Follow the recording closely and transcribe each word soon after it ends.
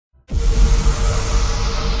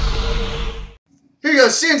Here you go,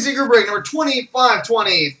 CNC group break number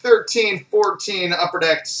 2520, 13-14, Upper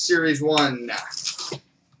Deck Series 1.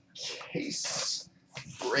 Case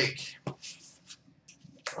break.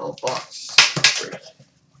 12 bucks. Break.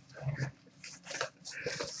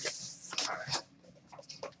 Alright.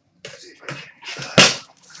 See if I can.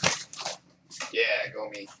 Yeah, go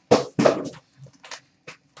me.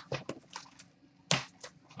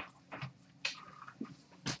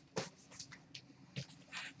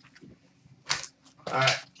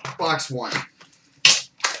 Alright, box 1.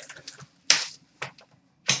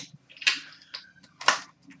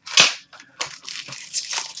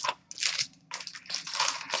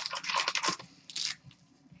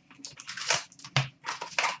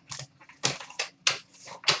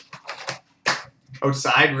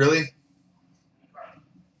 Outside, really?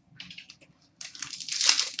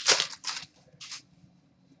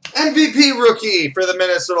 MVP rookie for the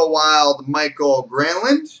Minnesota Wild, Michael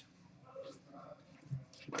Granlund.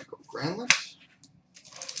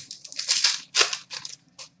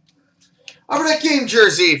 Upper Deck game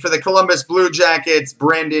jersey for the Columbus Blue Jackets,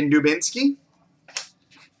 Brandon Dubinsky.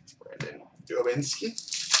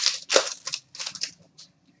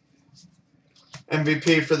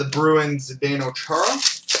 MVP for the Bruins, CloutsnChara.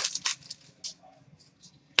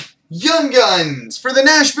 Young Guns for the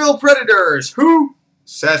Nashville Predators. Who?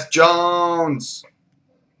 Seth Jones.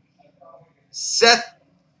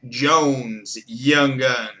 Young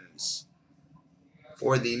Guns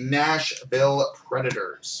for the Nashville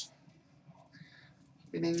Predators.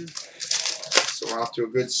 So we're off to a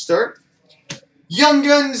good start. Young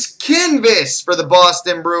Guns Canvas for the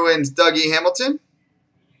Boston Bruins, Dougie Hamilton.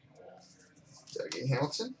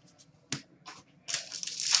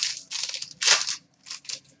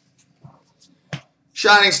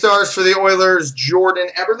 Shining Stars for the Oilers, Jordan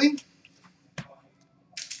Eberle.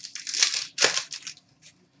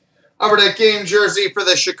 Upper Deck game jersey for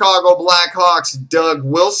the Chicago Blackhawks, Doug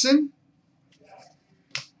Wilson.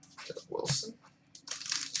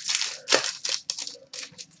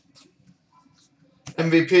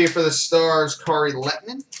 MVP for the Stars, Kari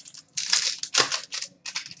Lettman.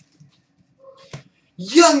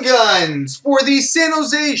 Young Guns for the San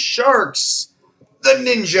Jose Sharks, the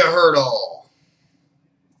Ninja Hurdle.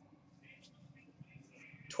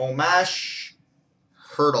 Tomas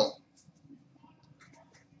Hurdle.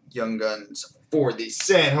 Young Guns for the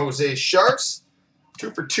San Jose Sharks.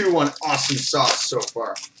 2 for 2 on awesome sauce so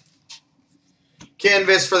far.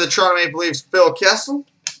 Canvas for the Toronto Maple Leafs, Phil Kessel.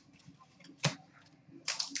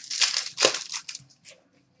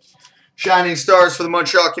 Shining Stars for the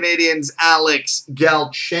Montreal Canadiens, Alex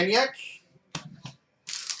Galchenyuk.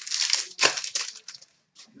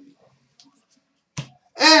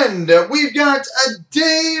 And we've got a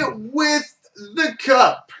day with the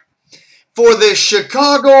cup for the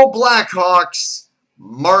Chicago Blackhawks,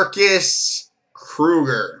 Marcus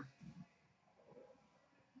Kruger.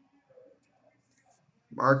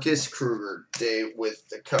 Day with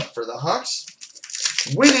the cup for the Hawks.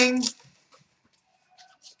 Winning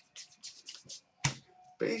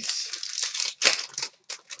base.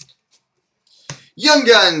 Young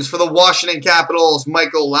Guns for the Washington Capitals,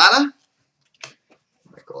 Michael Latta.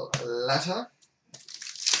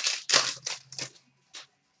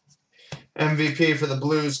 MVP for the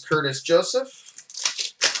Blues, Curtis Joseph.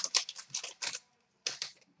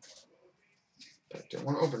 Didn't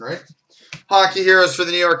want to open, right? Hockey Heroes for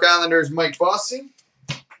the New York Islanders, Mike Bossy.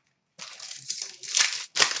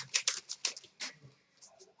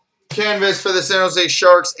 Canvas for the San Jose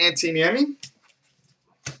Sharks, Antti Niemi.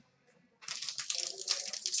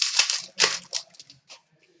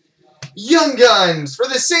 Young Guns for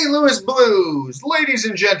the St. Louis Blues. Ladies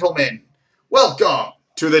and gentlemen, welcome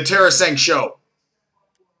to the Tarasenko Show.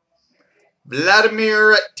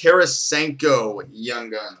 Vladimir Tarasenko, Young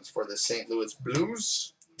Guns for the St. Louis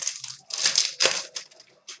Blues.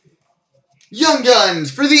 Young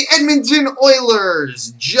Guns for the Edmonton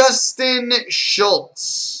Oilers, Justin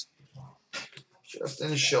Schultz.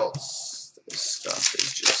 This stuff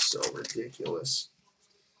is just so ridiculous.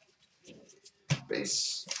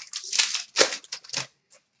 Base.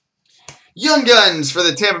 Young Guns for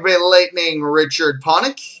the Tampa Bay Lightning, Richard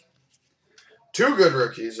Panik. 2 good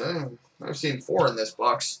rookies. I've seen 4 in this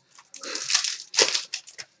box.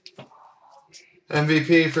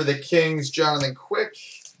 MVP for the Kings, Jonathan Quick.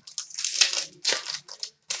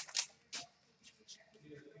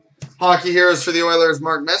 Hockey Heroes for the Oilers,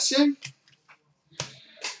 Mark Messier.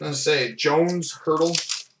 I'm going to say Jones Hurdle.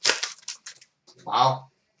 Wow.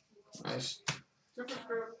 Nice.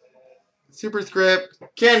 Super script.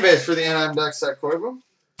 Canvas for the Anaheim Ducks, Zach Koivu.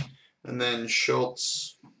 And then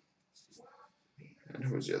Schultz. And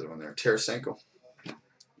who's the other one there? Tarasenko.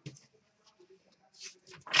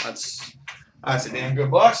 That's a damn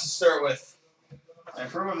good box to start with. I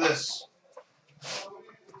approve of this.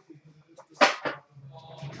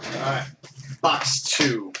 Alright. Box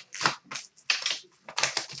 2.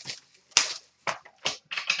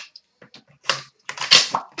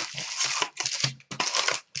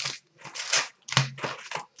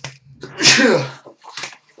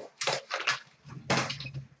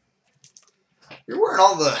 You're wearing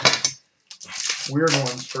all the weird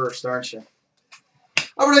ones first, aren't you?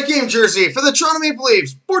 How about a game jersey for the Toronto Maple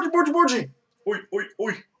Leafs? Borgie.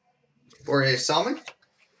 Oi. Borje Salmon.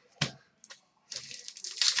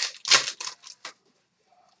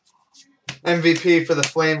 MVP for the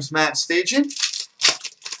Flames, Matt Stajan.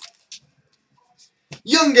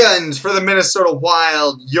 Young Guns for the Minnesota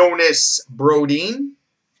Wild, Jonas Brodin.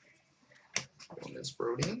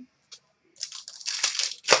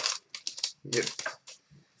 Yep.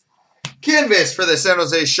 Canvas for the San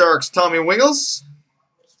Jose Sharks, Tommy Wingels.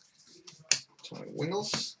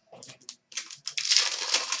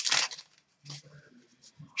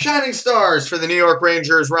 Shining Stars for the New York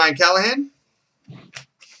Rangers, Ryan Callahan.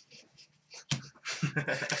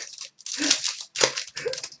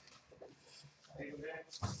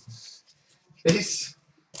 Peace.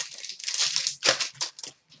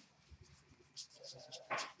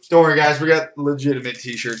 Don't worry, guys. We got legitimate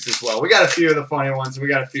T-shirts as well. We got a few of the funny ones, and we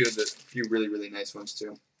got a few really, really nice ones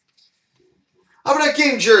too. How about a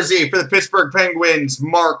game jersey for the Pittsburgh Penguins,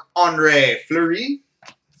 Marc-Andre Fleury.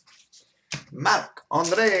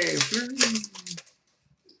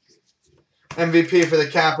 MVP for the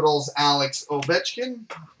Capitals, Alex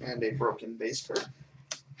Ovechkin, and a broken base card.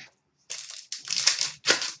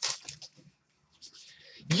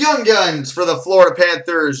 Young Guns for the Florida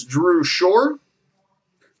Panthers, Drew Shore.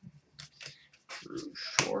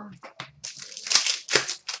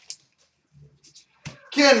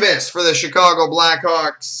 Canvas for the Chicago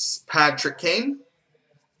Blackhawks, Patrick Kane.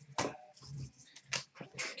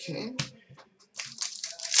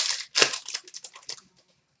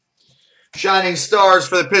 Shining Stars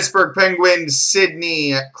for the Pittsburgh Penguins,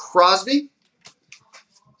 Sidney Crosby.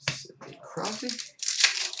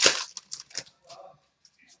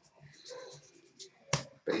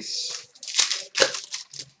 Base.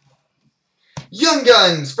 Young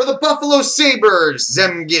Guns for the Buffalo Sabres,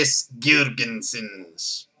 Zemgus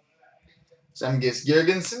Girgensons.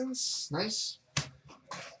 Nice.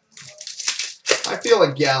 I feel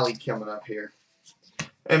a galley coming up here.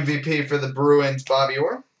 MVP for the Bruins, Bobby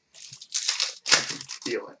Orr.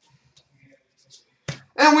 Feel it.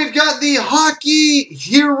 And we've got the Hockey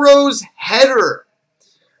Heroes header.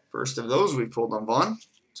 First of those we pulled on Vaughn.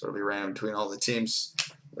 So it'll be random between all the teams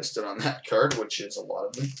listed on that card, which is a lot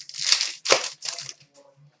of them.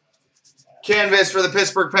 Canvas for the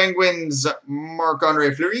Pittsburgh Penguins,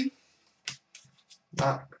 Marc-Andre Fleury.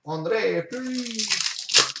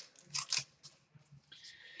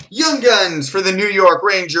 Young Guns for the New York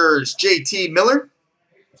Rangers, JT Miller.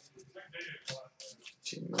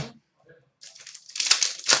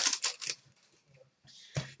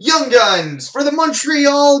 Young Guns for the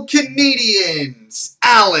Montreal Canadiens,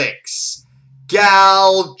 Alex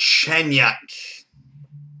Galchenyuk.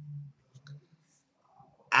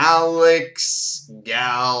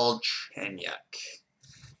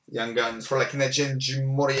 Young Guns for the Canadiens,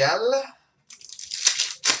 Montreal.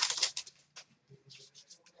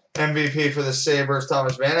 MVP for the Sabres,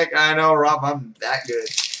 Thomas Vanek. I know, Rob, I'm that good.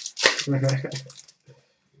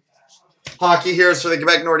 Hockey Heroes for the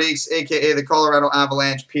Quebec Nordiques, a.k.a. the Colorado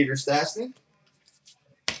Avalanche, Peter Stastny.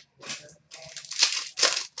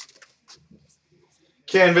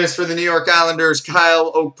 Canvas for the New York Islanders,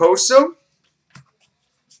 Kyle Okposo.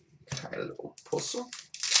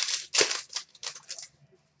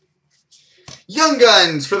 Young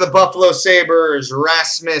Guns for the Buffalo Sabres,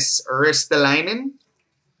 Rasmus Ristolainen.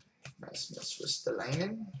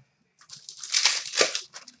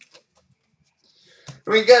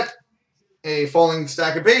 We got a falling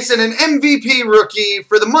stack of base and an MVP rookie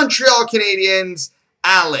for the Montreal Canadiens,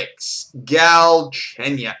 Alex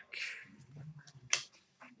Galchenyuk.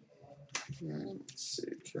 Let's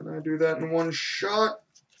see, can I do that in one shot?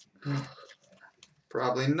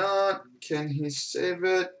 Probably not. Can he save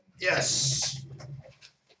it? Yes.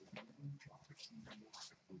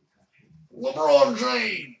 LeBron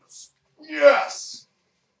James. Yes.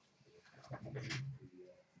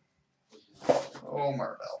 Oh,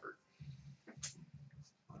 Marv Albert.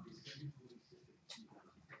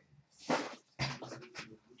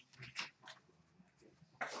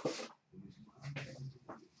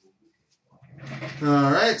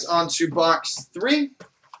 All right, on to box 3.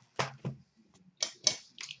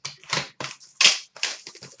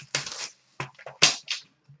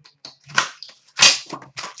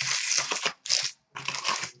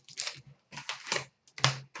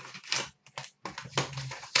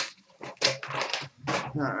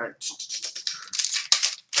 Alright.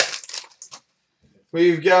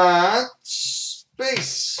 We've got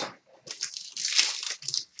space.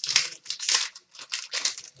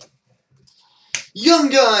 Young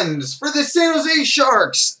Guns for the San Jose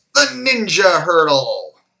Sharks, the Ninja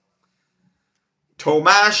Hurdle.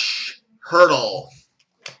 Tomash Hurdle.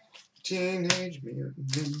 Teenage Mutant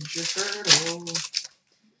Ninja Hurdle.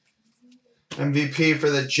 MVP for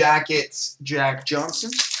the Jackets, Jack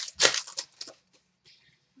Johnson.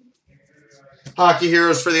 Hockey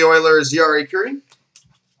Heroes for the Oilers, Yari Curry.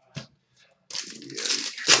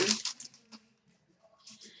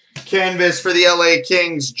 Canvas for the LA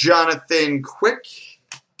Kings, Jonathan Quick.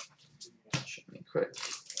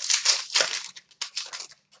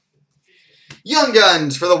 Young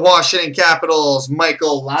Guns for the Washington Capitals,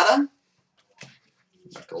 Michael Latta.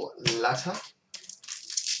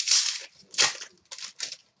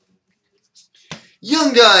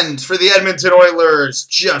 Young Guns for the Edmonton Oilers,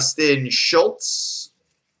 Justin Schultz.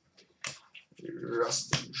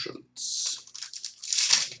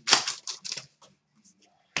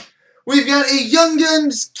 We've got a Young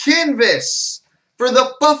Guns canvas for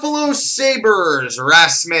the Buffalo Sabres,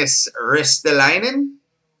 Rasmus Ristolainen.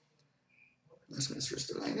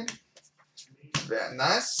 Very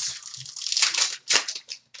nice.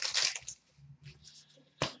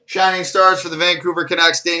 Shining Stars for the Vancouver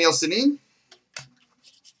Canucks, Daniel Sedin.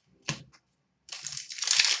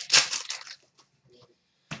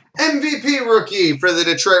 MVP rookie for the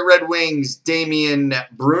Detroit Red Wings, Damian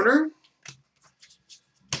Brunner.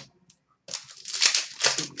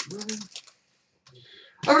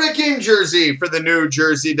 Over that game jersey for the New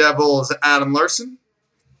Jersey Devils, Adam Larson.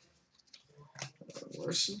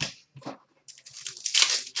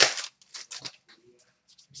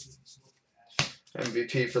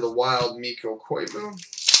 MVP for the Wild, Mikko Koivu.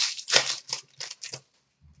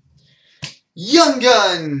 Young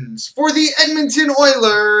Guns for the Edmonton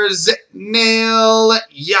Oilers, Nail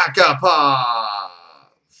Yakupov.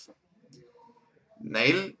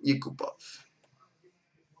 Nail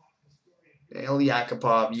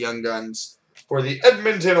Yakupov, Young Guns for the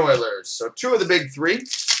Edmonton Oilers. So 2 of the big 3.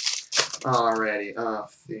 Alrighty,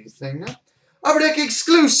 off the thing now. Upper Deck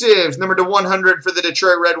exclusives, number to 100 for the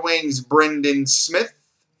Detroit Red Wings, Brendan Smith.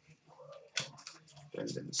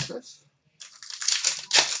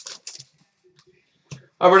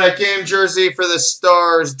 Upper Deck game jersey for the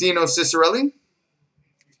Stars, Dino Ciccarelli.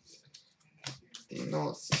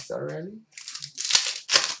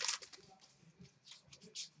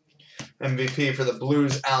 MVP for the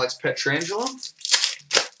Blues, Alex Pietrangelo.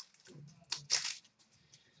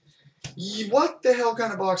 What the hell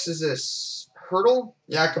kind of box is this? Hurdle,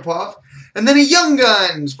 Yakupov. And then a Young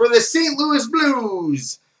Guns for the St. Louis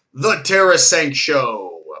Blues, the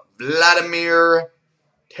Tarasenko, Vladimir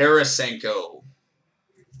Tarasenko.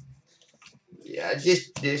 Yeah,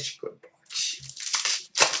 just this good box.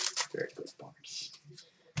 Very good box.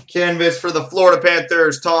 Canvas for the Florida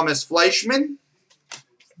Panthers, Thomas Fleischmann.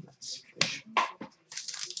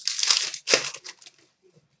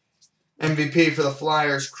 MVP for the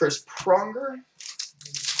Flyers, Chris Pronger.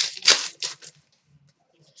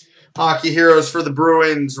 Hockey Heroes for the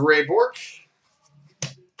Bruins, Ray Bourque.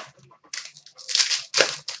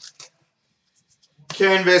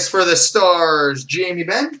 Canvas for the Stars, Jamie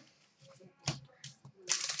Benn.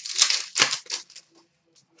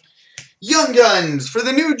 Young Guns for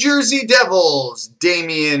the New Jersey Devils,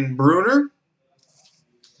 Damian Brunner.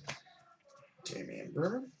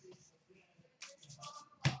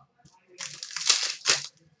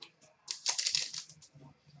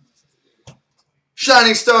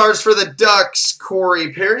 Shining Stars for the Ducks,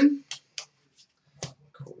 Corey Perry.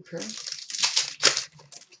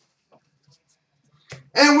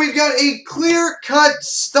 And we've got a clear-cut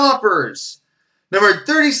stoppers. Number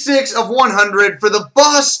 36 of 100 for the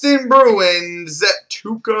Boston Bruins,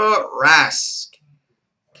 Tuukka Rask.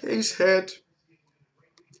 Case hit,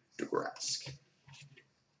 Tuukka Rask.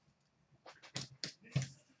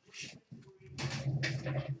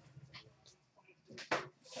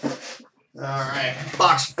 All right,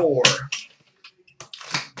 box 4.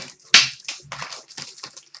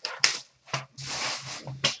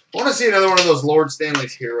 I want to see another one of those Lord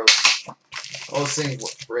Stanley's Heroes. Those things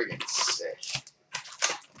look friggin' sick.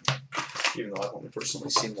 Even though I've only personally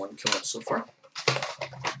seen one come out so far.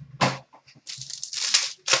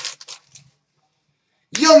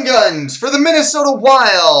 Young Guns for the Minnesota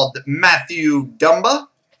Wild, Matthew Dumba.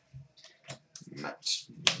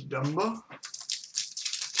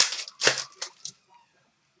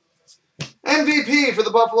 MVP for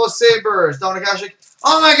the Buffalo Sabres, Dominik Hasek.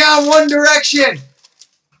 Oh my God, One Direction!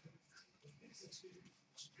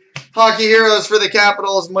 Hockey Heroes for the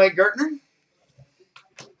Capitals, Mike Gartner.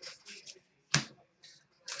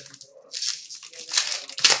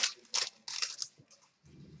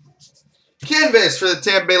 Canvas for the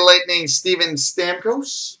Tampa Bay Lightning, Steven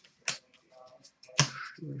Stamkos.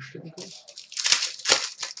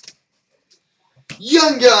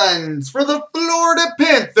 Young Guns for the Florida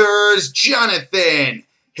Panthers, Jonathan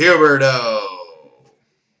Huberdeau.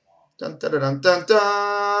 Dun, dun, dun, dun,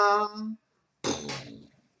 dun.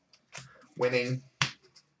 Winning.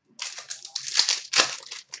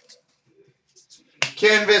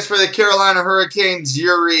 Canvas for the Carolina Hurricanes,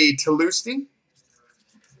 Yuri Tlusny.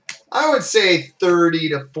 I would say 30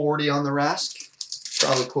 to 40 on the Rask.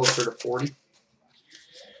 Probably closer to 40.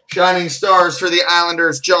 Shining Stars for the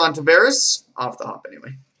Islanders, John Tavares. Off the hop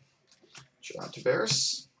anyway. John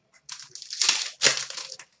Tavares.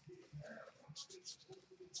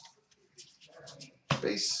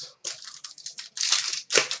 Base.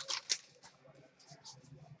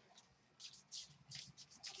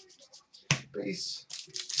 Base.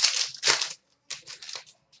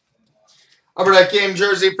 Upper Deck game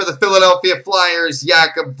jersey for the Philadelphia Flyers,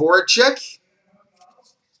 Jakub Voracek.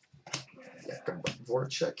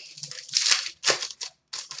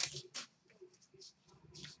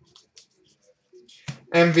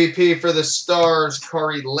 MVP for the Stars,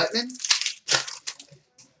 Kari Lettman.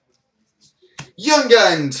 Young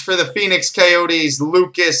Guns for the Phoenix Coyotes,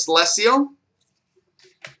 Lucas Lesio.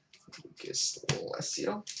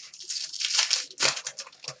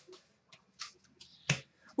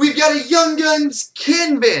 We've got a Young Guns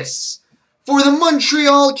canvas for the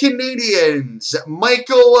Montreal Canadiens,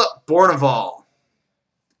 Michael Bournival.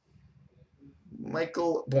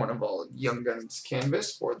 Young Guns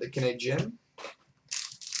canvas for the Canadiens.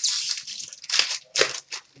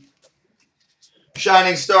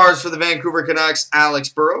 Shining Stars for the Vancouver Canucks, Alex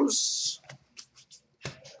Burrows.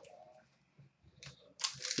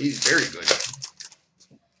 He's very good.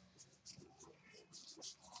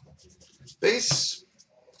 Base.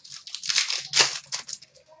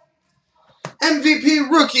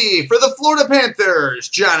 MVP rookie for the Florida Panthers,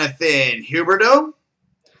 Jonathan Huberdeau.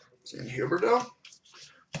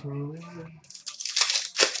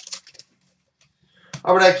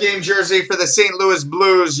 Upper Deck game jersey for the St. Louis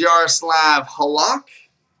Blues, Yaroslav Halak.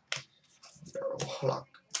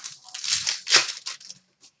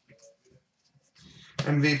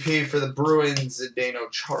 MVP for the Bruins,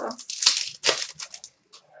 CloutsnChara.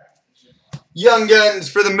 Young Guns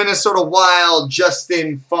for the Minnesota Wild,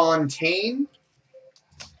 Justin Fontaine.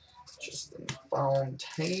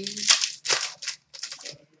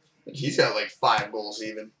 He's got like 5 goals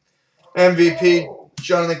even. MVP,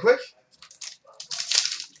 Jonathan Quick.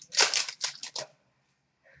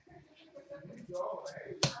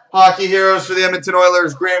 Hockey Heroes for the Edmonton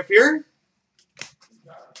Oilers, Grant Fuhr.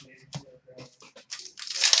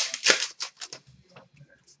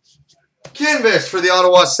 Canvas for the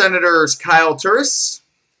Ottawa Senators, Kyle Turris.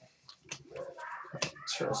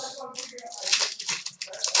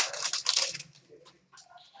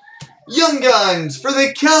 Young Guns for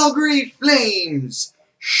the Calgary Flames,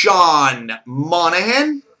 Sean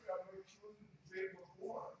Monahan.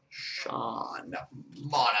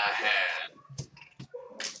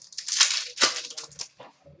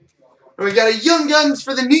 And we got a Young Guns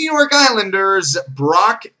for the New York Islanders,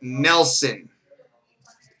 Brock Nelson.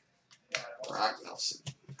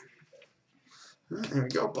 There we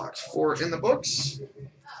go, box 4 in the books.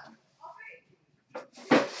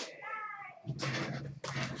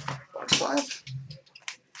 Box 5.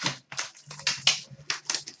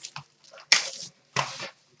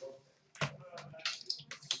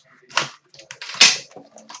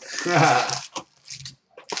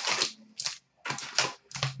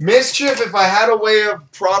 Mischief, if I had a way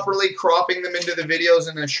of properly cropping them into the videos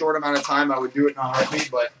in a short amount of time, I would do it in a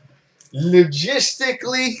heartbeat, but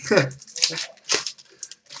logistically...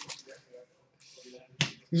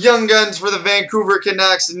 Young Guns for the Vancouver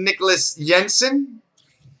Canucks, Nicholas Jensen.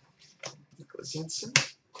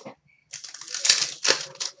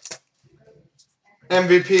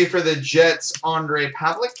 MVP for the Jets, Andre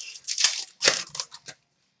Pavlik.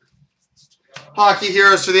 Hockey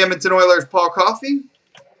Heroes for the Edmonton Oilers, Paul Coffey.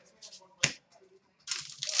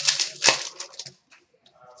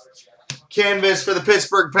 Canvas for the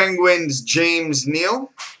Pittsburgh Penguins, James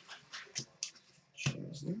Neal.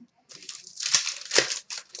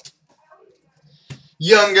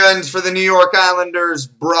 Young Guns for the New York Islanders,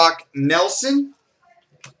 Brock Nelson.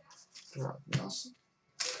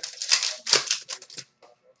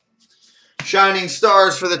 Shining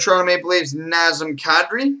Stars for the Toronto Maple Leafs, Nazem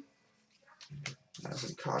Kadri.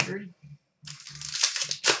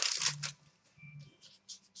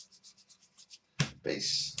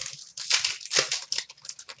 Base.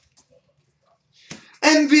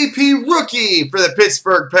 MVP rookie for the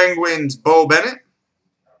Pittsburgh Penguins, Bo Bennett.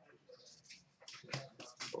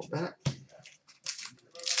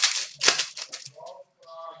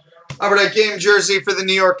 Upper game jersey for the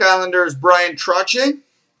New York Islanders, Brian Trottier.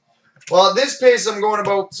 Well, at this pace, I'm going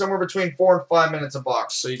about somewhere between 4 and 5 minutes a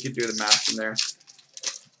box, so you could do the math from there.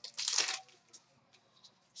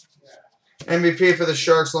 MVP for the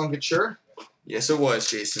Sharks, CloutsnChara. Yes, it was,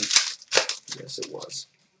 Jason. Yes, it was.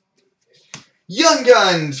 Young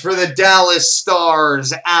Guns for the Dallas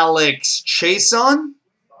Stars, Alex Chiasson.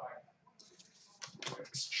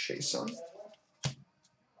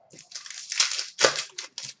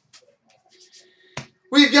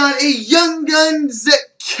 We've got a Young Guns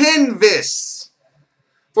canvas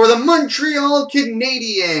for the Montreal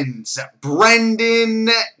Canadiens, Brendan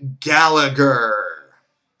Gallagher.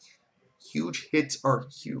 Huge hits are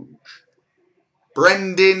huge.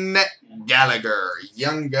 Brendan Gallagher,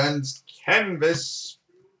 Young Guns canvas.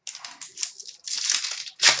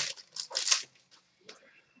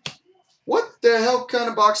 What the hell kind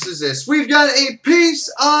of box is this? We've got a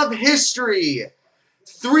piece of history.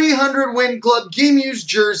 300 Win Club Game Used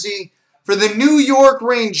jersey for the New York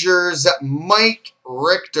Rangers, Mike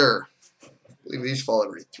Richter. I believe these fall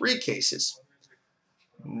every 3 cases.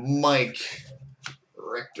 Mike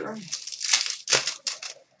Richter.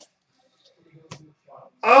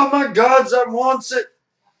 Oh my gods, I wants it.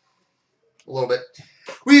 A little bit.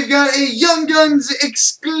 We've got a Young Guns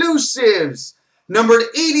exclusives, numbered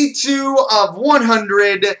 82 of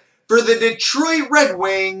 100 for the Detroit Red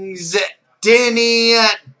Wings, Danny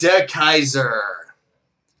DeKeyser.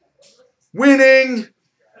 Winning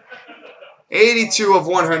 82 of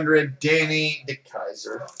 100, Danny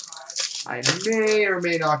DeKeyser. I may or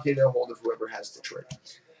may not get a hold of whoever has Detroit.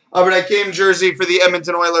 Upper Deck game jersey for the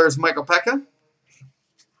Edmonton Oilers, Michael Pekka.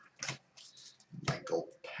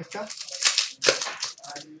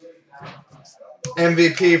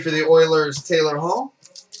 MVP for the Oilers, Taylor Hall.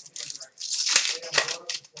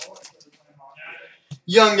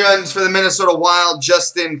 Young Guns for the Minnesota Wild,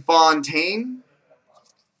 Justin Fontaine.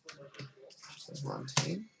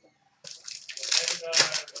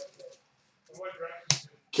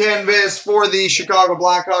 Canvas for the Chicago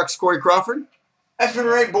Blackhawks, Corey Crawford.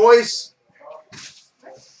 Effing right, boys.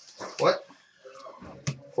 What?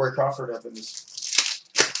 Corey Crawford up in this.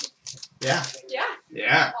 Yeah.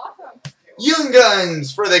 Yeah. Awesome. Young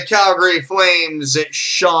Guns for the Calgary Flames,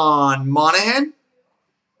 Sean Monahan.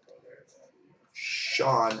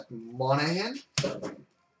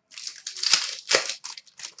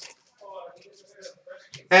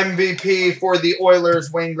 MVP for the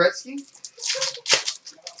Oilers, Wayne Gretzky.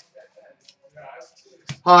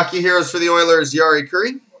 Hockey Heroes for the Oilers, Yari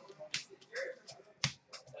Curry.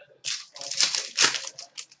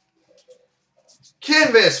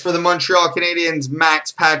 Canvas for the Montreal Canadiens,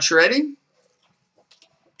 Max Pacioretty.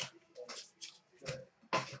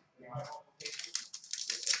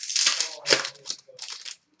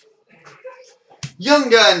 Young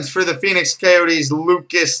Guns for the Phoenix Coyotes,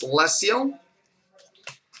 Lucas Lesio.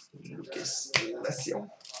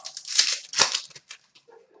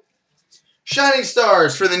 Shining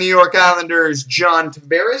Stars for the New York Islanders, John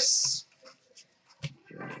Tavares.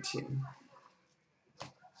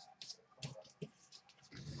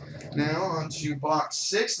 Now on to box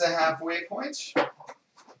 6, the halfway point.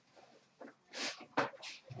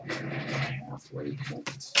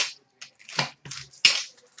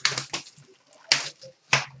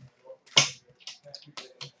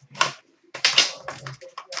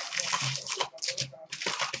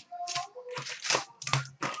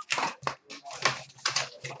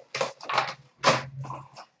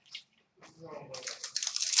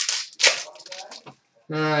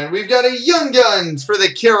 All right, we've got a Young Guns for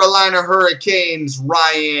the Carolina Hurricanes,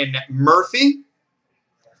 Ryan Murphy.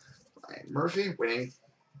 Winning.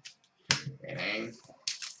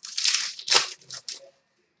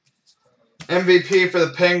 MVP for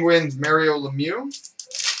the Penguins, Mario Lemieux.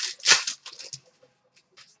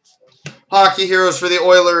 Hockey Heroes for the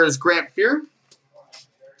Oilers, Grant Fuhr.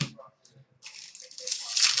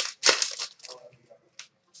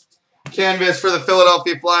 Canvas for the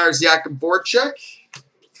Philadelphia Flyers, Jakub Voracek.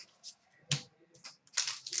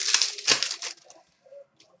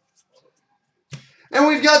 And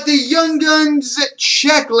we've got the Young Guns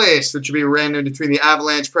checklist, which will be random between the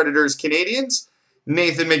Avalanche, Predators, Canadiens,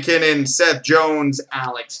 Nathan McKinnon, Seth Jones,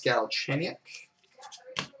 Alex Galchenyuk.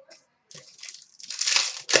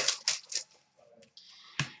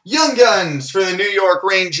 Young Guns for the New York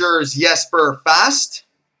Rangers, Jesper Fast.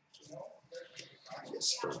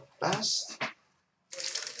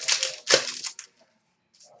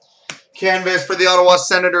 Canvas for the Ottawa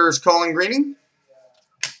Senators, Colin Greening.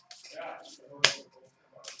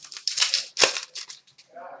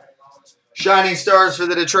 Shining Stars for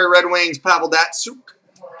the Detroit Red Wings, Pavel Datsyuk.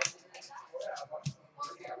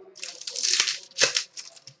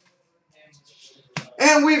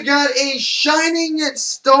 And we've got a Shining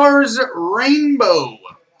Stars Rainbow,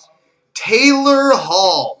 Taylor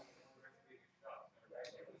Hall.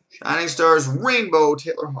 Shining Stars Rainbow,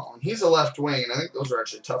 Taylor Hall. And he's a left wing, and I think those are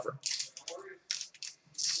actually tougher.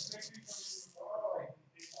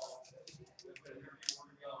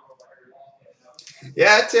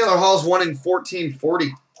 Yeah, Taylor Hall's 1 in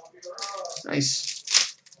 1440.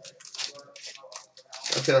 Nice.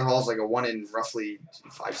 So Taylor Hall's like a 1 in roughly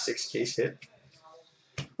 5-6 case hit.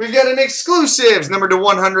 We've got an exclusives, number to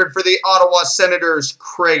 100 for the Ottawa Senators,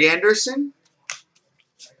 Craig Anderson.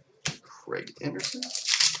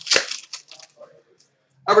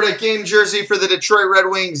 Upper Deck game jersey for the Detroit Red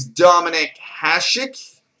Wings, Dominic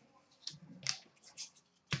Hasek.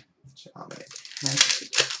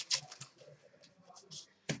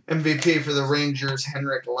 MVP for the Rangers,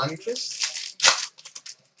 Henrik Lundqvist.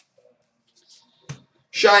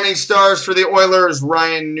 Shining Stars for the Oilers,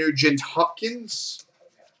 Ryan Nugent-Hopkins.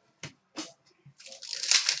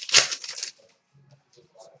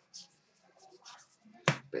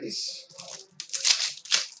 Base.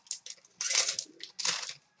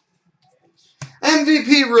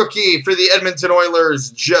 MVP rookie for the Edmonton Oilers,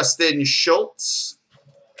 Justin Schultz.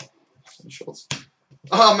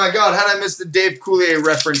 Oh my God, how did I miss the Dave Coulier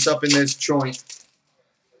reference up in this joint?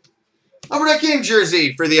 Upper Deck game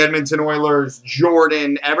jersey for the Edmonton Oilers,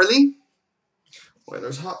 Jordan Eberle.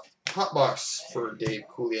 Oilers hot box for Dave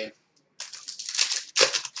Coulier.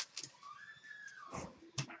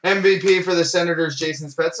 MVP for the Senators, Jason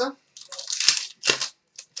Spezza.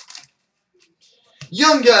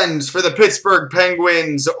 Young Guns for the Pittsburgh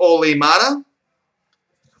Penguins, Olli Maatta.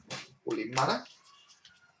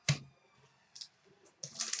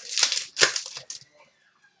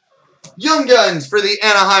 Young Guns for the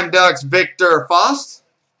Anaheim Ducks, Victor Faust.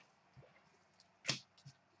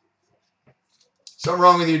 Something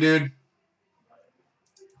wrong with you, dude.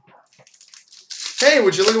 Hey,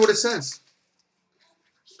 would you look at what it says?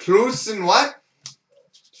 Klausen what?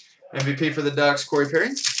 MVP for the Ducks, Corey Perry.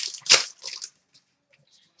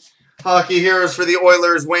 Hockey Heroes for the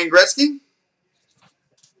Oilers, Wayne Gretzky.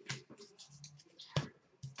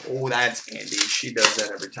 Oh, that's Andy. She does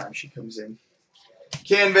that every time she comes in.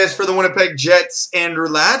 Canvas for the Winnipeg Jets, Andrew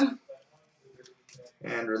Ladd.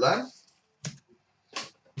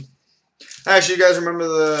 Actually, you guys remember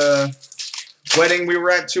the wedding we were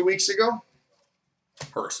at 2 weeks ago?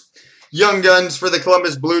 Hers. Young Guns for the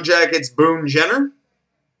Columbus Blue Jackets, Boone Jenner.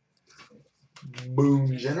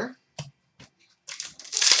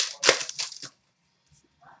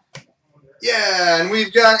 Yeah, and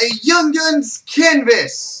we've got a Young Guns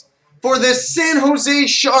canvas for the San Jose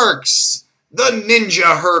Sharks, the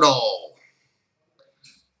Ninja Hurdle.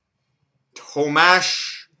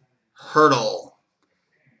 Tomas Hertl.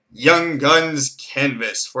 Young Guns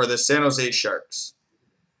canvas for the San Jose Sharks.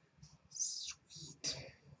 Sweet.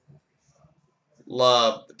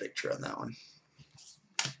 Love the picture on that one.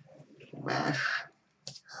 Tomas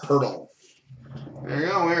Hertl. There you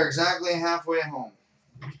go. We're exactly halfway home.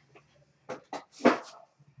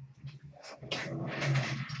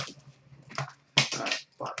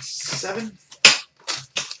 Box 7.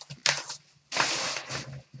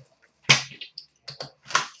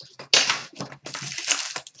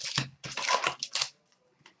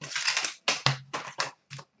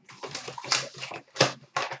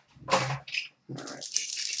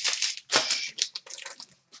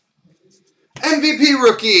 MVP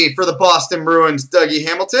rookie for the Boston Bruins, Dougie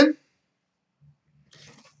Hamilton.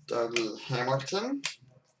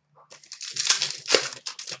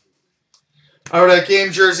 All right,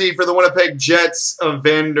 game jersey for the Winnipeg Jets,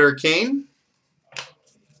 Evander Kane.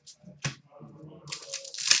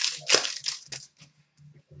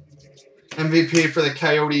 MVP for the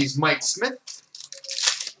Coyotes, Mike Smith.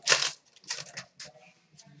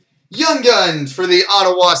 Young Guns for the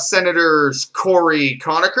Ottawa Senators, Corey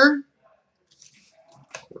Conacher.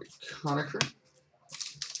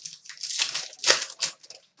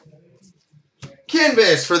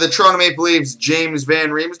 Canvas for the Toronto Maple Leafs, James Van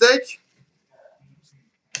Riemsdyk.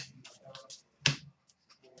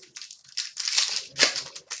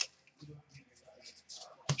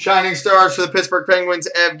 Shining Stars for the Pittsburgh Penguins,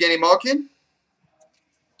 Evgeny Malkin.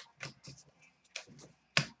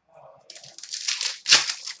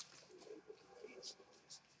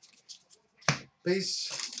 Base.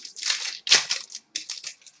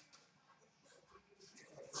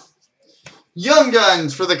 Young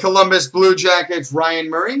Guns for the Columbus Blue Jackets, Ryan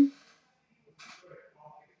Murray.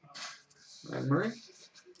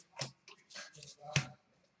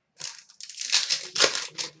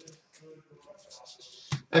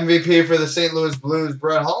 MVP for the St. Louis Blues,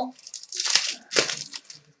 Brett Hull.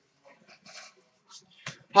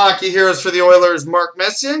 Hockey Heroes for the Oilers, Mark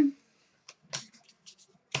Messier.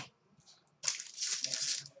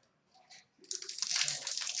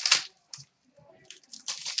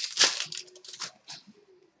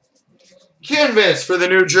 Canvas for the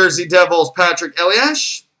New Jersey Devils, Patrick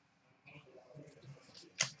Eliash.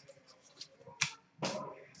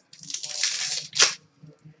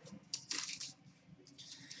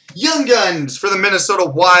 Young Guns for the Minnesota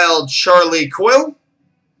Wild, Charlie Coyle.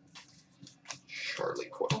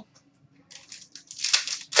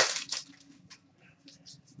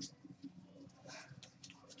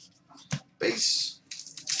 Base.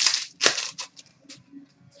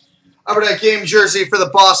 Upper Deck Game Jersey for the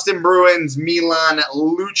Boston Bruins, Milan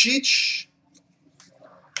Lucic.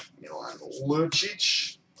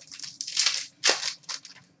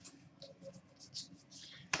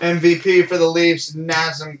 MVP for the Leafs,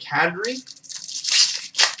 Nazem Kadri.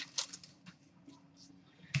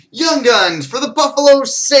 Young Guns for the Buffalo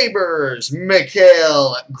Sabres,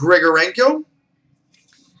 Mikhail Grigorenko.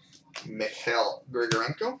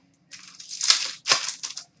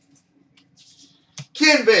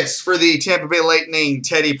 Canvas for the Tampa Bay Lightning,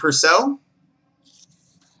 Teddy Purcell.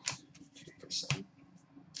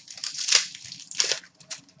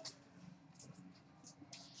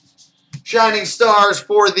 Shining Stars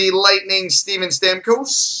for the Lightning, Steven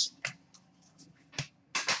Stamkos.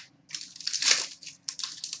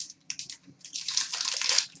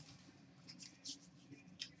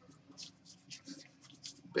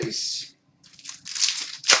 Base.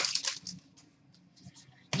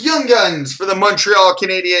 Young Guns for the Montreal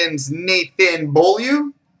Canadiens, Nathan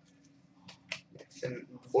Beaulieu.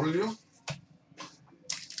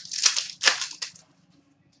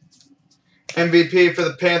 MVP for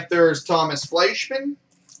the Panthers, Thomas Fleischmann.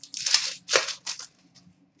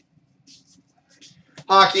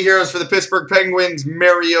 Hockey Heroes for the Pittsburgh Penguins,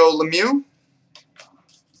 Mario Lemieux.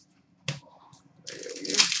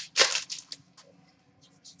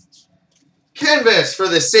 Canvas for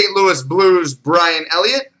the St. Louis Blues, Brian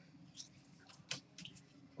Elliott.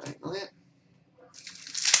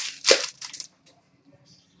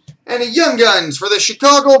 And a Young Guns for the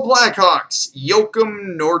Chicago Blackhawks,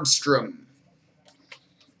 Joachim Nordstrom.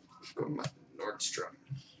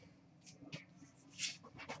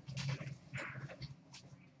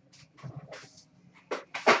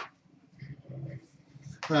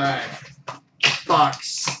 All right,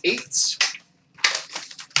 box 8.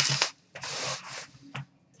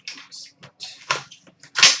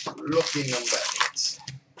 Lucky number 8.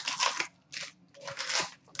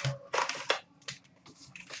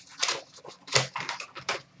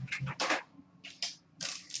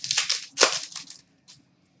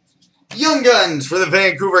 Young Guns for the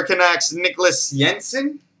Vancouver Canucks, Nicholas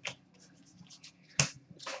Jensen.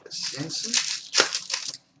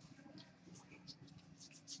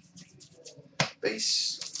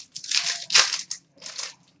 Base.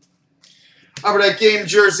 Upper Deck Game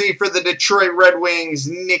Jersey for the Detroit Red Wings,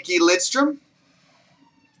 Nicky Lidstrom.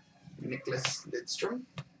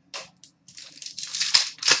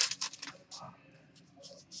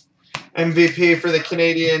 MVP for the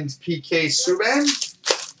Canadiens, PK Subban.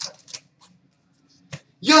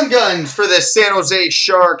 Young Guns for the San Jose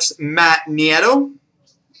Sharks, Matt Nieto.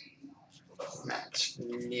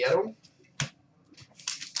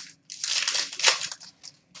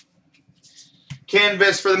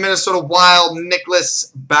 Canvas for the Minnesota Wild,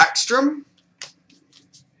 Nicholas Backstrom.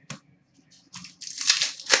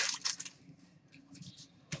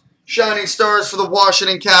 Shining Stars for the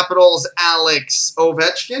Washington Capitals, Alex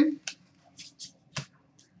Ovechkin.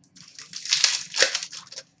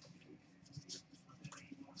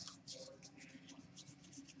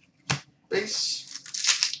 Base.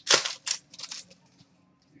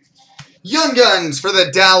 Young Guns for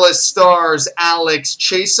the Dallas Stars, Alex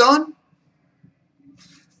Chason.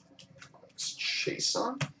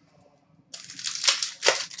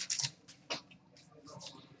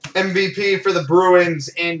 MVP for the Bruins,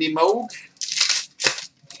 Andy Moog.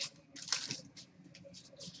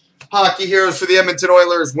 Hockey Heroes for the Edmonton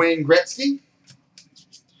Oilers, Wayne Gretzky.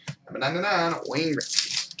 Wayne Gretzky.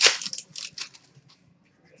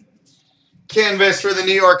 Canvas for the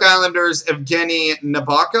New York Islanders, Evgeny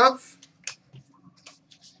Nabokov.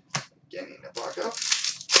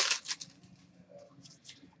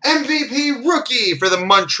 MVP Rookie for the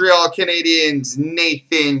Montreal Canadiens,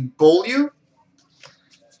 Nathan Beaulieu.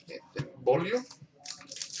 Bolio.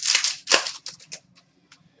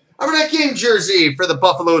 Upper Deck game jersey for the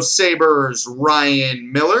Buffalo Sabres,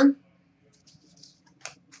 Ryan Miller.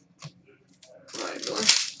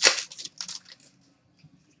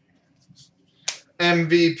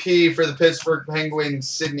 MVP for the Pittsburgh Penguins,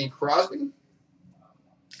 Sidney Crosby.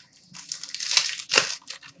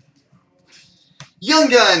 Young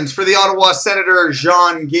Guns for the Ottawa Senator,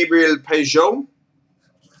 Jean-Gabriel Pageau.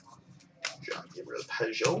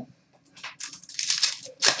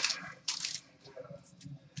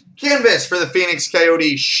 Canvas for the Phoenix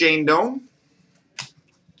Coyotes, Shane Doan.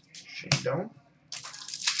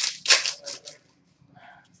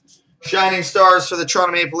 Shining Stars for the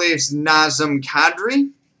Toronto Maple Leafs, Nazem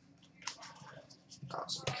Kadri.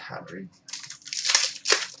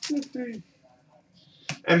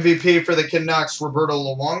 MVP for the Canucks, Roberto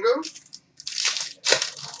Luongo.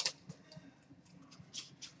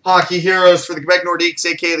 Hockey Heroes for the Quebec Nordiques,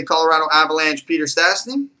 a.k.a. the Colorado Avalanche, Peter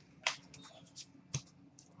Stastny.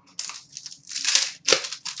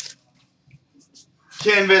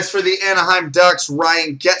 Canvas for the Anaheim Ducks,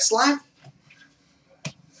 Ryan Getzlaf.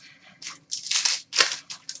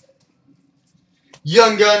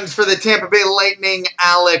 Young Guns for the Tampa Bay Lightning,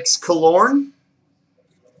 Alex Killorn.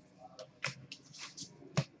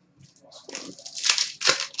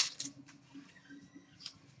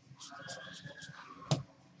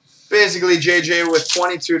 Basically, JJ with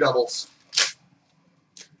 22 doubles.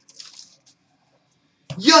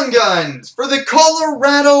 Young Guns for the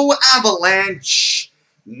Colorado Avalanche,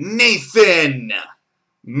 Nathan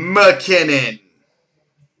McKinnon.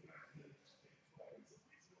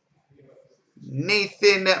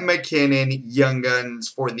 Young Guns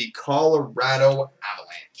for the Colorado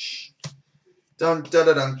Avalanche. Dun dun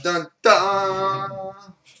dun dun dun dun.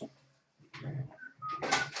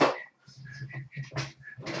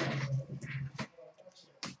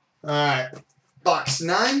 All right, box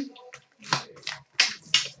 9.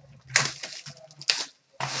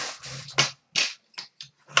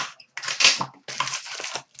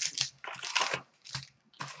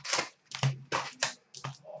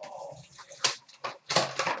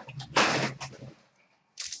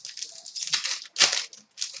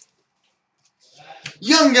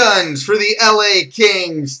 Young Guns for the LA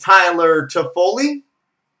Kings, Tyler Toffoli.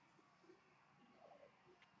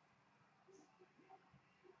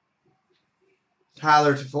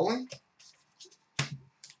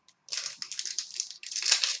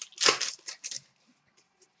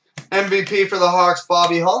 MVP for the Hawks,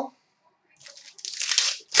 Bobby Hull.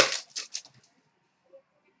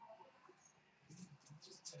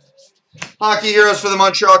 Hockey Heroes for the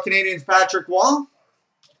Montreal Canadiens, Patrick Waugh.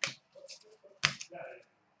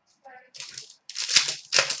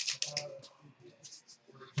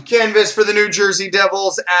 Canvas for the New Jersey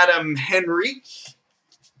Devils, Adam Henrique.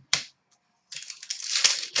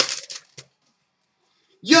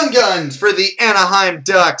 Young Guns for the Anaheim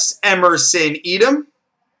Ducks, Emerson Edom.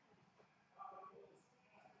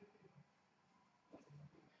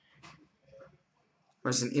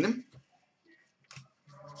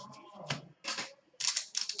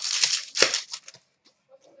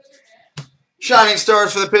 Shining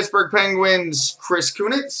Stars for the Pittsburgh Penguins, Chris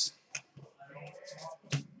Kunitz.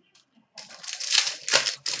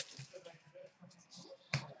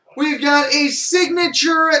 We've got a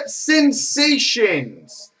signature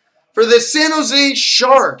sensations for the San Jose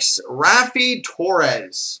Sharks, Raffi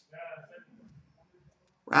Torres.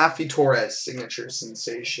 Signature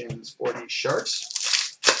sensations for the Sharks.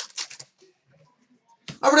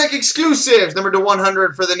 Upper Deck exclusives, number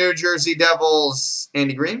 /100 for the New Jersey Devils,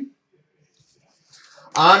 Andy Green.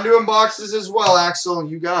 I'm doing boxes as well, Axel.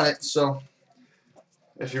 You got it. So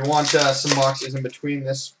if you want some boxes in between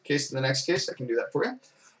this case and the next case, I can do that for you.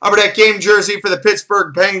 Upper Deck game jersey for the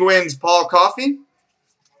Pittsburgh Penguins, Paul Coffey.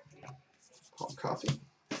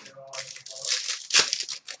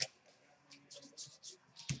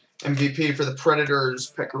 MVP for the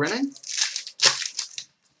Predators, Pecorine.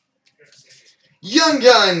 Young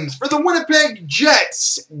Guns for the Winnipeg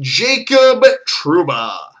Jets, Jacob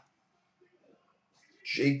Trouba.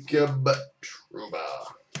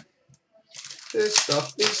 This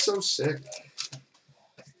stuff is so sick.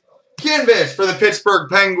 Canvas for the Pittsburgh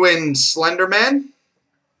Penguins, Slenderman.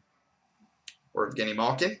 Or Evgeny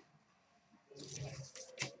Malkin.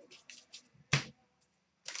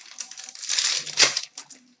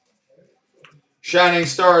 Shining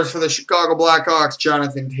Stars for the Chicago Blackhawks,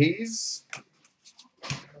 Jonathan Toews.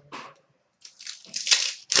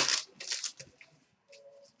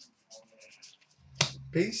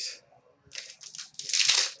 Peace.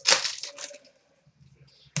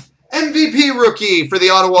 MVP rookie for the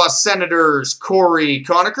Ottawa Senators, Corey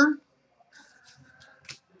Conacher.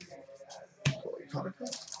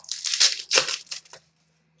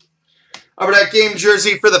 Upper Deck game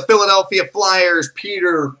jersey for the Philadelphia Flyers,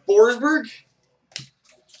 Peter Forsberg.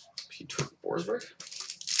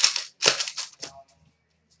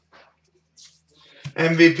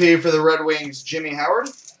 MVP for the Red Wings, Jimmy Howard.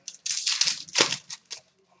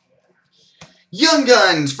 Young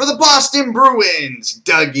Guns for the Boston Bruins,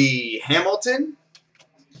 Dougie Hamilton.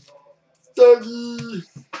 Dougie.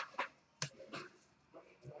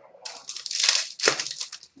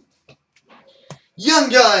 Young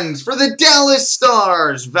Guns for the Dallas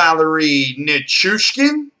Stars, Valeri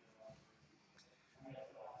Nichushkin.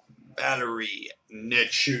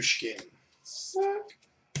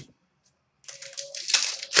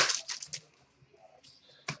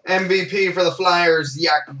 MVP for the Flyers,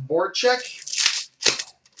 Jakub Voracek.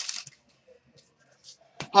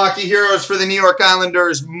 Hockey Heroes for the New York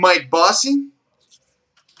Islanders, Mike Bossy.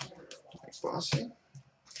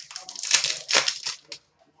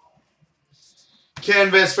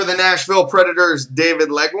 Canvas for the Nashville Predators, David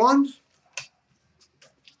Legwand.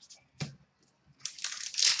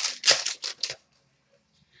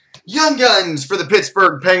 Young Guns for the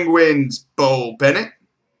Pittsburgh Penguins, Bo Bennett.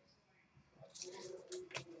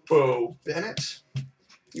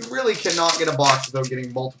 You really cannot get a box without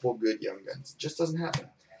getting multiple good Young Guns. It just doesn't happen.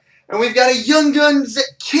 And we've got a Young Guns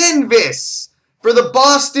canvas for the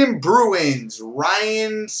Boston Bruins,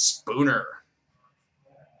 Ryan Spooner.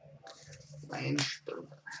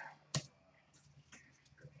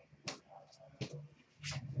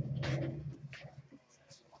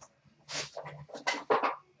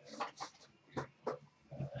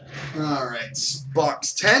 All right,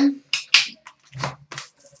 box 10.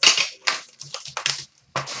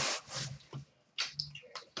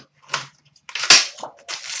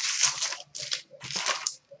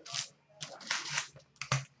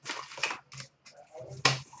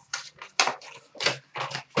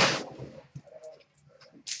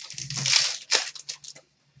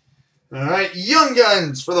 All right, Young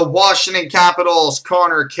Guns for the Washington Capitals,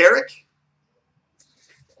 Connor Carrick.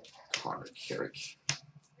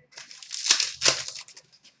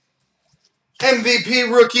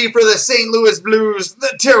 MVP rookie for the St. Louis Blues,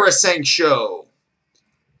 the Tarasenko.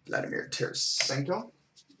 Vladimir Tarasenko.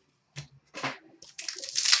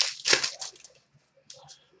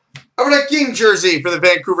 Upper Deck game jersey for the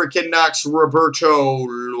Vancouver Canucks, Roberto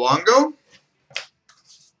Luongo.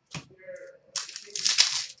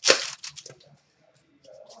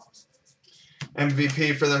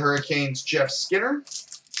 MVP for the Hurricanes, Jeff Skinner.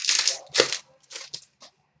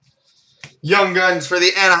 Young Guns for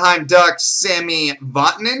the Anaheim Ducks, Sammy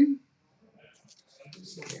Vatanen.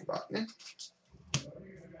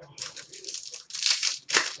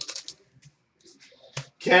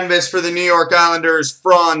 Canvas for the New York Islanders,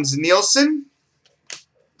 Franz Nielsen.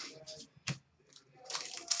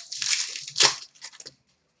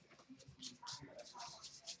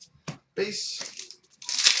 Base.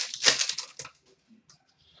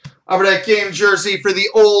 Upper Deck game jersey for the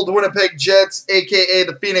old Winnipeg Jets, a.k.a.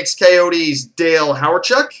 the Phoenix Coyotes, Dale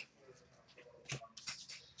Hawerchuk.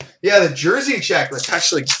 Yeah, the jersey checklist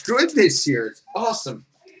actually good this year. It's awesome.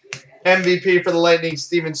 MVP for the Lightning,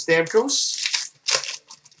 Steven Stamkos.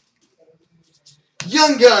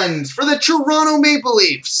 Young Guns for the Toronto Maple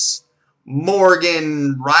Leafs,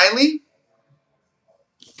 Morgan Riley.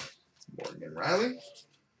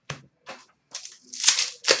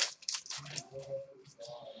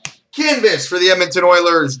 Canvas for the Edmonton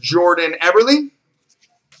Oilers, Jordan Eberle.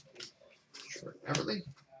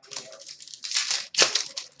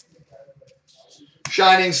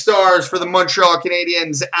 Shining Stars for the Montreal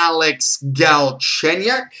Canadiens, Alex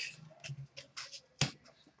Galchenyuk.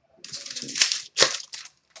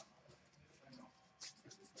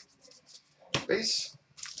 Base.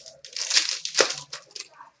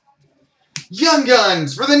 Young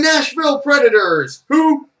Guns for the Nashville Predators.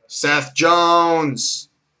 Who? Seth Jones.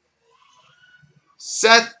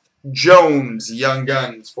 Young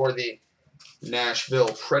Guns for the Nashville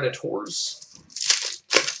Predators.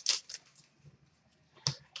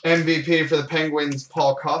 MVP for the Penguins,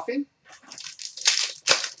 Paul Coffey.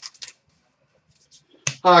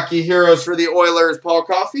 Hockey Heroes for the Oilers, Paul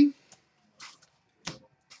Coffey.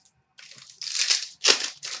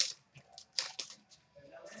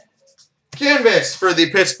 Canvas for the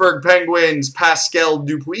Pittsburgh Penguins, Pascal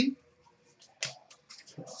Dupuis.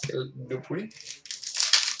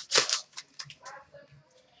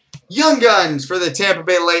 Young Guns for the Tampa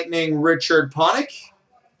Bay Lightning, Richard Panik.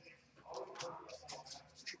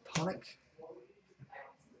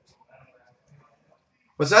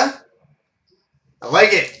 What's that? I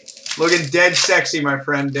like it. Looking dead sexy, my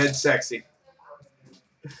friend. Dead sexy.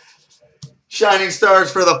 Shining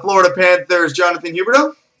Stars for the Florida Panthers, Jonathan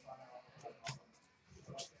Huberdeau.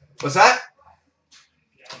 What's that?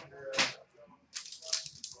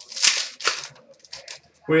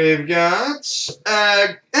 We've got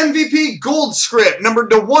MVP Gold Script, numbered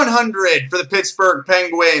to 100 for the Pittsburgh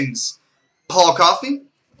Penguins, Paul Coffey.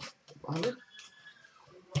 100.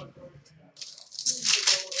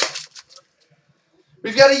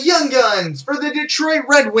 We've got a Young Guns for the Detroit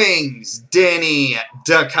Red Wings, Danny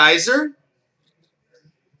DeKeyser.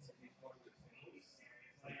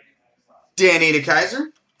 Danny DeKeyser.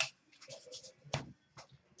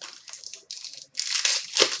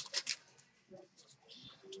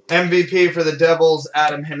 MVP for the Devils,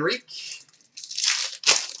 Adam Henrique.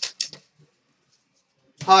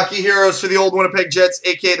 Hockey Heroes for the Old Winnipeg Jets,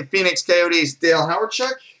 a.k.a. the Phoenix Coyotes, Dale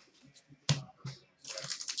Howardchuk.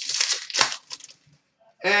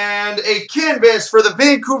 And a canvas for the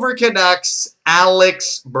Vancouver Canucks,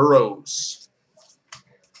 Alex Burrows.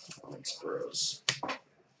 Alex Burrows.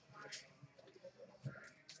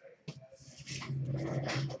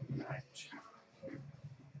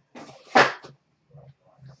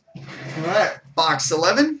 All right, box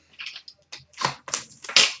 11.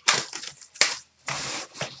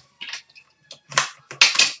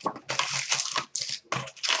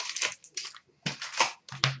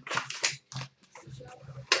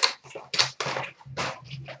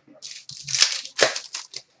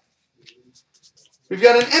 We've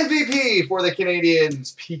got an MVP for the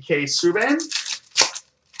Canadiens, PK Subban.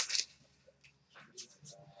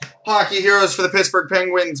 Hockey Heroes for the Pittsburgh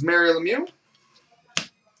Penguins, Mario Lemieux.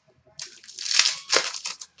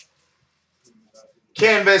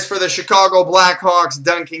 Canvas for the Chicago Blackhawks,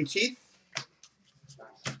 Duncan Keith.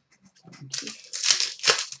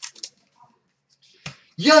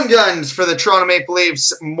 Young Guns for the Toronto Maple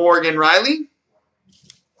Leafs, Morgan Riley.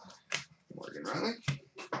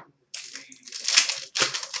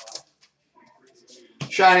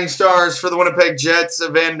 Shining Stars for the Winnipeg Jets,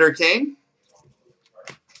 Evander Kane.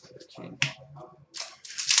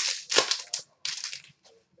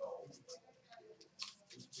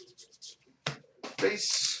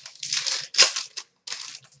 Base.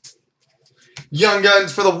 Young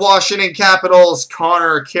Guns for the Washington Capitals,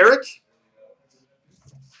 Connor Carrick.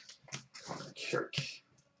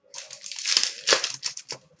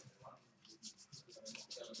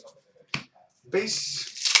 Base.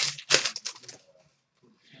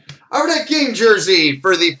 Our deck game jersey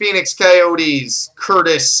for the Phoenix Coyotes,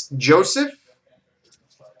 Curtis Joseph.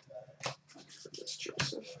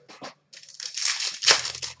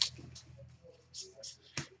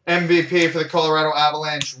 MVP for the Colorado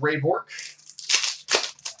Avalanche, Ray Bourque.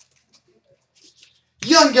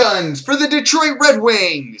 Young Guns for the Detroit Red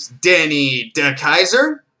Wings, Danny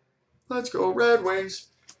DeKeyser. Let's go Red Wings.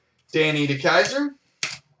 Danny DeKeyser.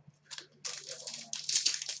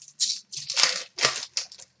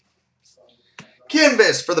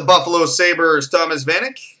 Canvas for the Buffalo Sabres, Thomas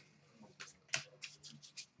Vanek.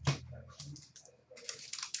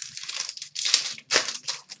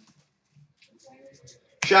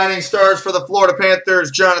 Shining Stars for the Florida Panthers,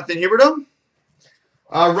 Jonathan Huberdeau.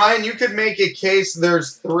 Ryan, you could make a case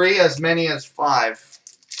there's 3, as many as 5.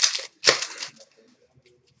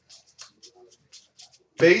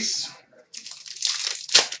 Base.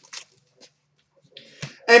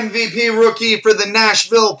 MVP rookie for the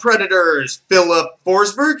Nashville Predators, Philip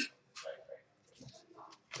Forsberg.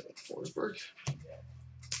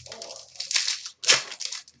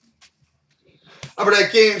 Upper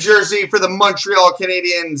deck game jersey for the Montreal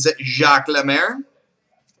Canadiens, Jacques Lemaire.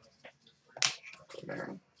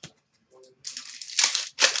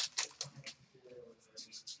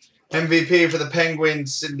 MVP for the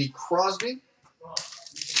Penguins, Sidney Crosby.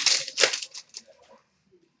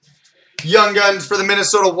 Young Guns for the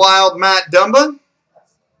Minnesota Wild, Matt Dumba.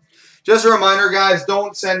 Just a reminder, guys,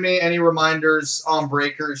 don't send me any reminders on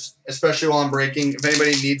breakers, especially while I'm breaking. If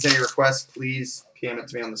anybody needs any requests, please PM it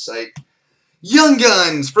to me on the site. Young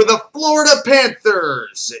Guns for the Florida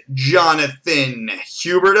Panthers, Jonathan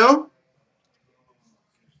Huberdeau.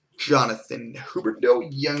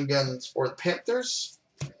 Young Guns for the Panthers.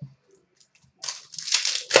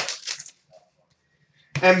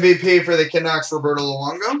 MVP for the Canucks, Roberto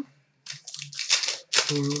Luongo.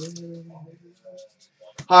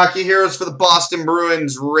 Hockey Heroes for the Boston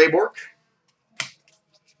Bruins, Ray Bourque.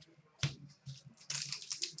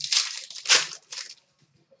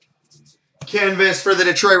 Canvas for the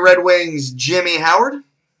Detroit Red Wings, Jimmy Howard.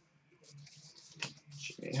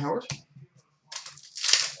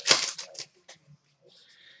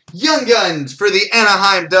 Young Guns for the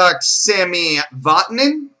Anaheim Ducks, Sami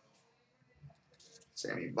Vatanen.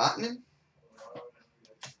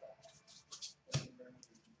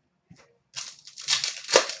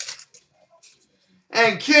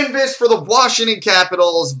 And canvas for the Washington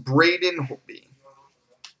Capitals, Braden Holtby.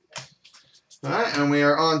 All right, and we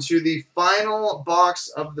are on to the final box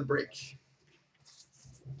of the break.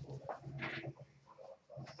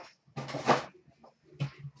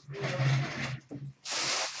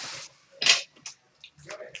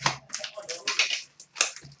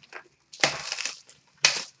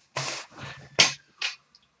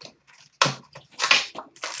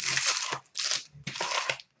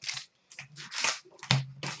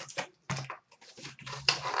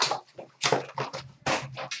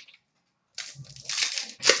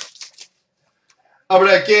 Upper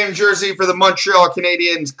Deck game jersey for the Montreal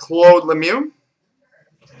Canadiens, Claude Lemieux.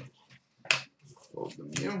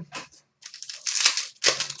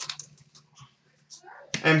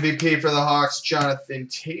 MVP for the Hawks, Jonathan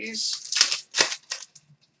Toews.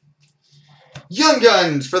 Young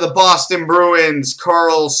Guns for the Boston Bruins,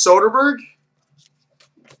 Carl Soderberg.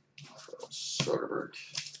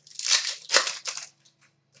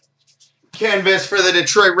 Canvas for the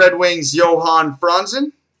Detroit Red Wings, Johan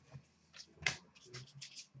Franzen.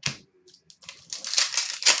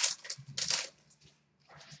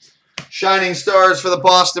 Shining Stars for the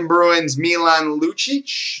Boston Bruins, Milan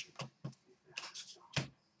Lucic.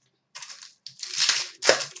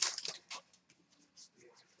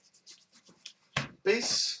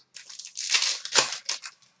 Base.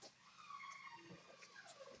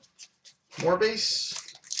 More base.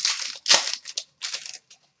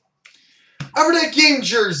 Upper Deck game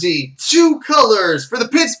jersey, 2 colors for the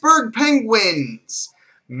Pittsburgh Penguins,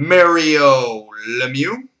 Mario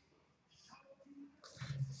Lemieux.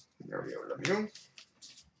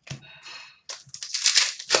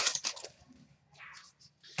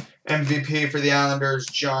 MVP for the Islanders,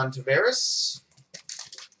 John Tavares.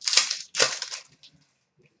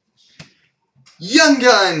 Young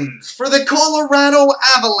Guns for the Colorado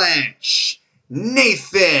Avalanche,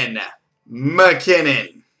 Nathan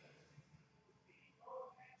MacKinnon.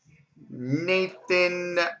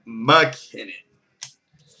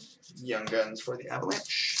 Young Guns for the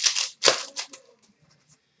Avalanche.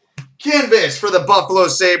 Canvas for the Buffalo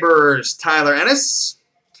Sabres, Tyler Ennis.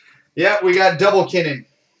 Yeah, we got double Kinnon.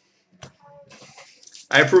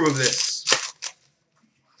 I approve of this.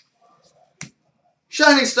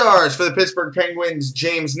 Shining Stars for the Pittsburgh Penguins,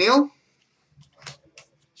 James Neal.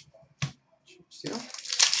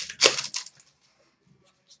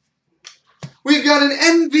 We've got an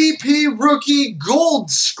MVP rookie gold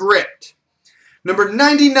script. Number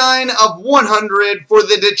 99 of 100 for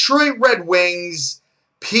the Detroit Red Wings,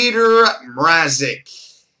 Peter Mrazek.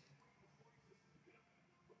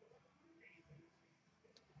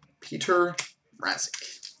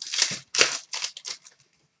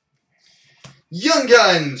 Young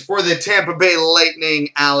Guns for the Tampa Bay Lightning,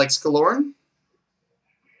 Alex Killorn.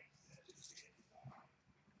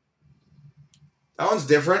 That one's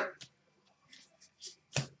different.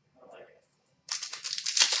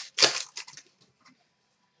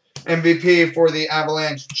 MVP for the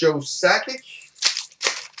Avalanche, Joe Sakic.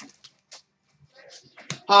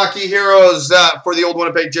 Hockey Heroes for the old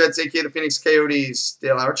Winnipeg Jets, a.k.a. the Phoenix Coyotes,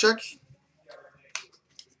 Dale Hawerchuk.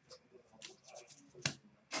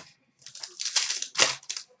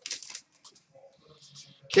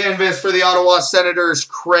 Canvas for the Ottawa Senators,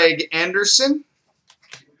 Craig Anderson.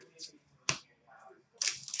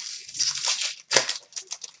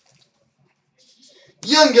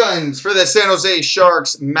 Young Guns for the San Jose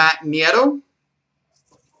Sharks, Matt Nieto.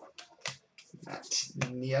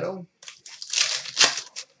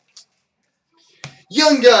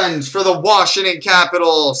 Young Guns for the Washington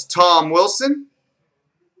Capitals, Tom Wilson.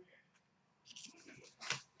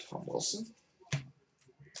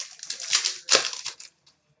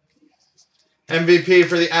 MVP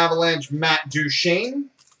for the Avalanche, Matt Duchene.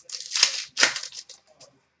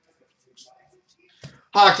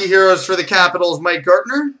 Hockey Heroes for the Capitals, Mike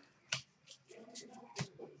Gartner.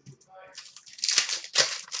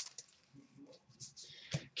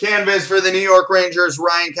 Canvas for the New York Rangers,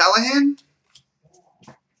 Ryan Callahan.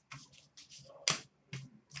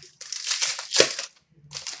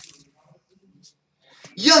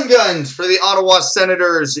 Young Guns for the Ottawa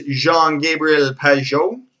Senators, Jean-Gabriel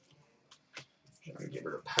Pageau.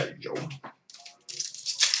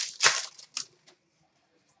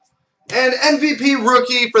 And MVP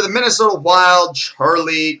rookie for the Minnesota Wild,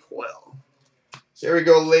 Charlie Coyle. There we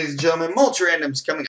go, ladies and gentlemen. Multi-randoms coming up.